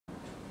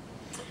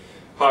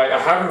Hi, I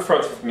have in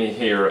front of me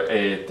here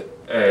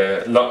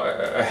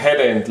a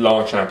head-end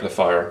launch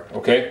amplifier.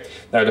 Okay,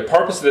 now the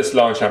purpose of this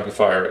launch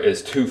amplifier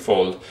is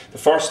twofold. The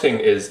first thing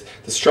is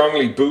to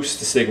strongly boost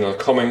the signal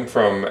coming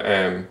from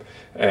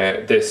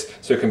this,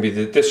 so it can be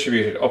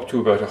distributed up to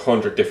about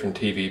 100 different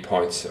TV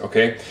points.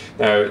 Okay,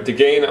 now the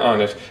gain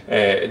on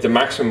it, the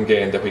maximum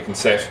gain that we can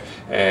set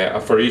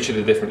for each of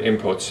the different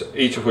inputs,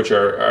 each of which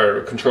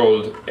are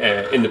controlled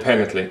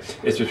independently,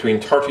 is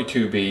between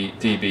 32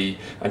 dB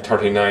and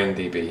 39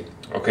 dB.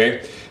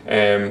 Okay,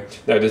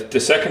 now the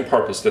second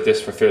purpose that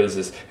this fulfills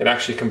is it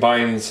actually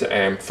combines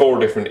 4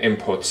 different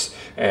inputs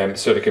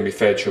so they can be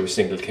fed through a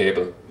single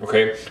cable.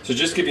 Okay, so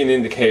just give you an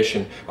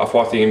indication of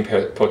what the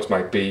inputs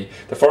might be.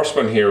 The first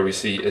one here we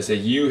see is a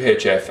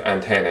UHF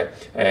antenna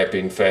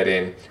being fed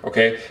in.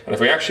 Okay, and if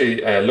we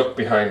actually look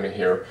behind me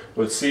here,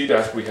 we'll see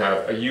that we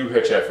have a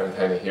UHF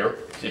antenna here.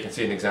 So you can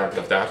see an example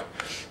of that.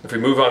 If we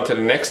move on to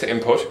the next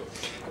input,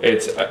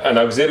 it's an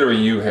auxiliary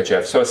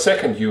UHF, so a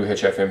second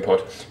UHF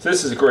input. So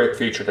this is a great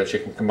feature that you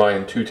can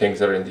combine 2 things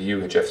that are in the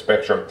UHF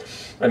spectrum.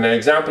 And an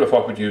example of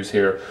what we'd use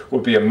here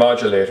would be a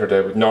modulator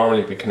that would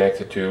normally be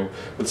connected to,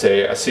 let's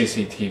say, a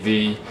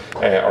CCTV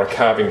or a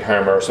calving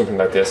hammer or something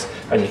like this,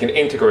 and you can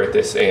integrate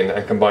this in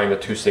and combine the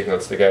 2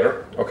 signals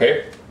together.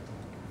 Okay.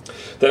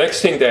 The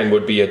next thing then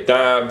would be a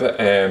DAB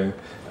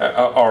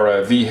or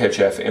a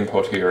VHF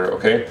input here.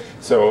 Okay,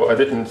 so I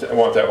didn't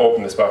want to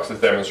open this box to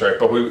demonstrate,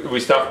 but we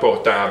stock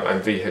both DAB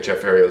and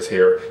VHF aerials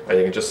here, and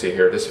you can just see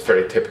here this is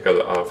very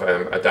typical of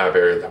a DAB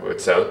aerial that we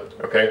would sell.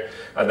 Okay,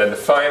 and then the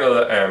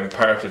final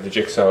part of the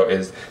jigsaw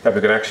is that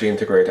we can actually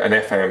integrate an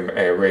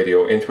FM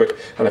radio into it,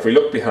 and if we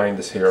look behind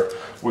us here,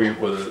 we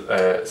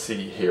will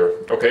see here.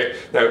 Okay,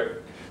 now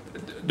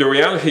the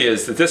reality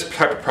is that this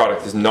type of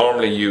product is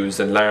normally used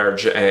in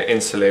large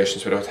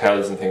installations with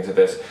hotels and things like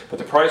this, but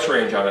the price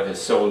range on it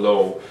is so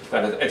low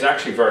that it's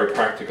actually very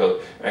practical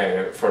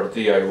for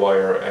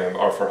DIY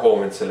or for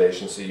home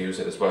installations to use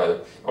it as well.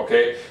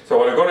 Okay, so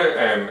what I'm going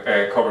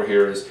to cover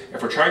here is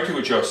if we're trying to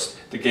adjust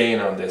the gain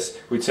on this,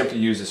 we'd simply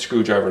use a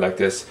screwdriver like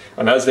this,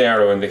 and as the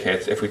arrow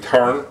indicates, if we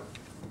turn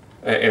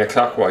in a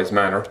clockwise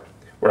manner,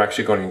 we're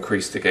actually going to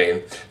increase the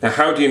gain. Now,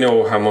 how do you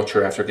know how much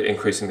you're after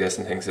increasing this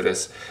and things like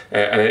this?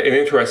 And an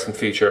interesting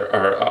feature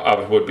of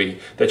it would be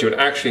that you would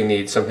actually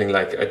need something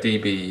like a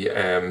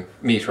dB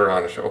meter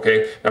on it.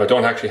 Okay, now I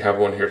don't actually have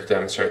one here to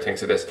demonstrate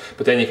things like this,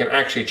 but then you can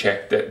actually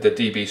check the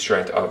dB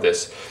strength of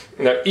this.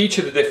 Now, each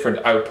of the different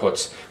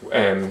outputs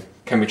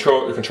can be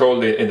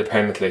controlled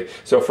independently.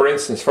 So for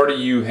instance, for the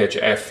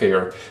UHF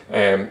here,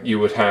 you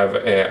would have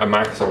a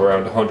max of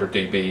around 100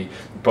 dB,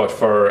 but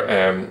for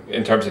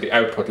in terms of the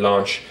output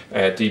launch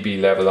dB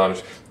level on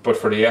it, but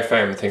for the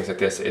FM things like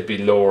this, it'd be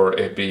lower,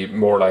 it'd be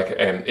more like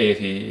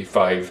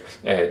 85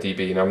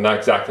 dB. And I'm not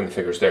exacting the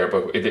figures there,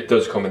 but it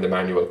does come in the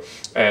manual.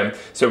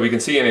 So we can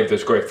see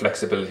there's great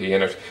flexibility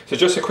in it. So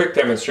just a quick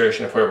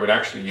demonstration of where we'd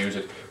actually use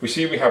it. We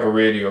see we have a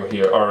radio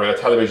here, or a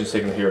television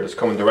signal here that's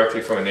coming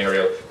directly from an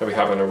aerial that we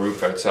have on a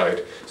roof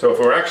outside. So if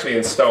we're actually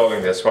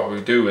installing this, what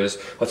we do is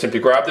I'll simply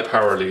grab the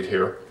power lead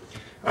here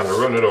and I'll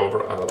run it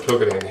over and I'll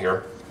plug it in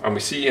here. And we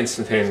see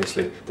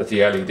instantaneously that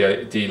the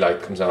LED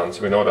light comes on,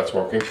 so we know that's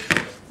working.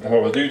 And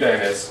what we'll do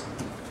then is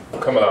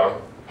come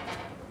along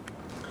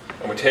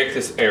and we take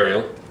this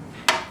aerial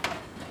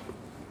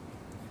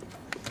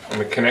and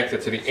we connect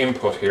it to the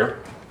input here.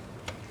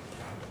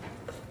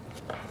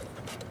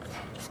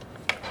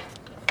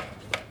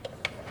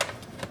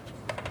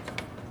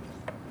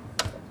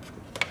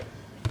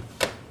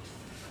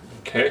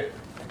 Okay.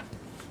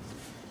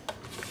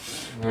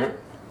 What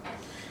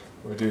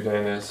we do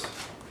then is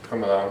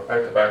come along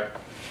out the back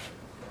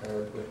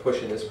and we're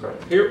pushing this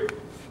part here,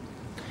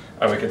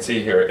 and we can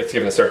see here it's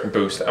given a certain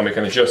boost, and we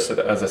can adjust it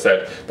as I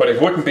said, but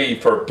it wouldn't be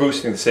for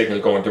boosting the signal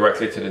going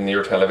directly to the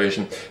near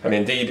television. And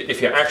indeed,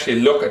 if you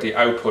actually look at the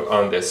output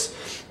on this,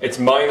 it's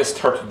minus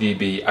 30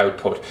 dB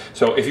output.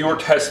 So if you were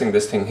testing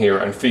this thing here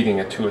and feeding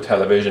it to a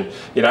television,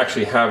 you'd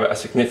actually have a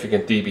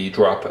significant dB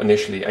drop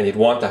initially, and you'd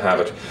want to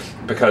have it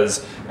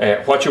because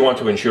what you want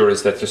to ensure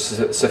is that there's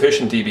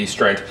sufficient dB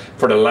strength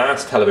for the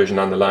last television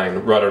on the line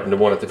rather than the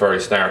one at the very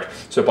start.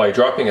 So by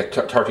dropping at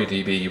 30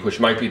 dB, which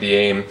might be the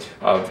aim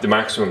of the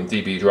maximum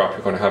dB drop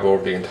you're going to have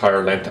over the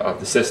entire length of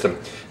the system,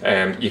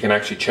 you can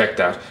actually check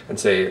that and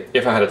say,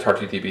 if I had a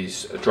 30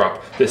 dB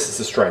drop, this is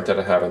the strength that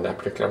I have on that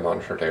particular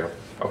monitor there.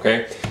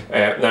 Okay,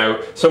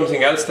 now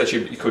something else that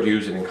you could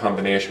use it in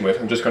combination with,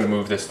 I'm just going to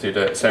move this to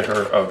the center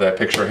of the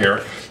picture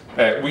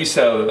here. We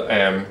sell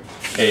a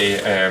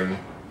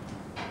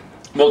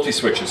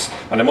multi-switches,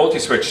 and a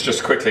multi-switch,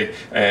 just quickly,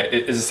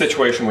 is a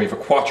situation where you have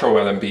a Quattro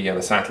LNB and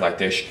a satellite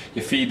dish.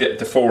 You feed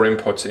the 4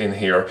 inputs in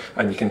here,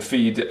 and you can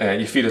feed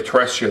a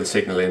terrestrial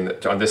signal in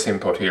on this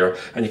input here,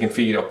 and you can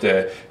feed up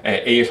to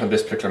 8 on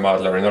this particular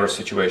model, or in other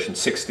situations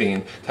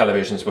 16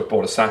 televisions with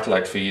both a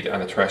satellite feed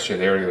and a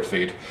terrestrial aerial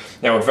feed.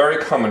 Now, a very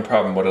common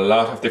problem with a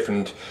lot of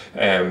different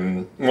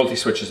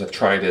multi-switches I've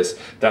tried is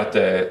that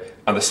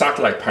On the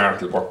satellite part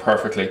it'll work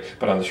perfectly,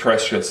 but on the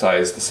terrestrial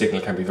size the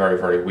signal can be very,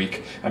 very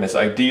weak, and it's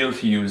ideal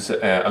to use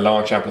a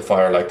launch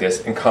amplifier like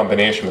this in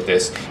combination with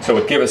this. So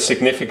it gives a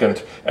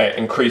significant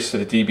increase to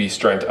the dB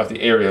strength of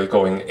the aerial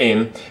going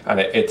in,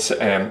 and it's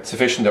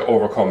sufficient to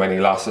overcome any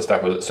losses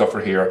that will suffer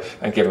here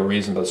and give a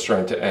reasonable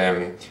strength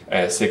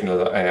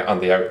signal on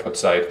the output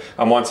side.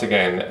 And once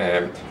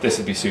again, this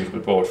would be suitable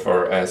both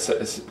for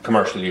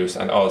commercial use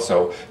and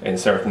also in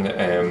certain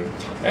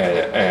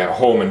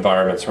home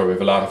environments where we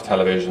have a lot of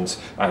televisions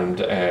and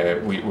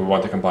we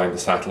want to combine the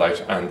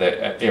satellite and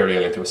the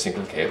aerial into a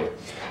single cable.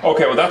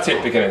 Okay, well that's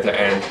it beginning to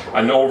end,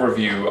 an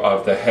overview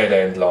of the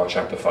Headend launch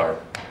amplifier.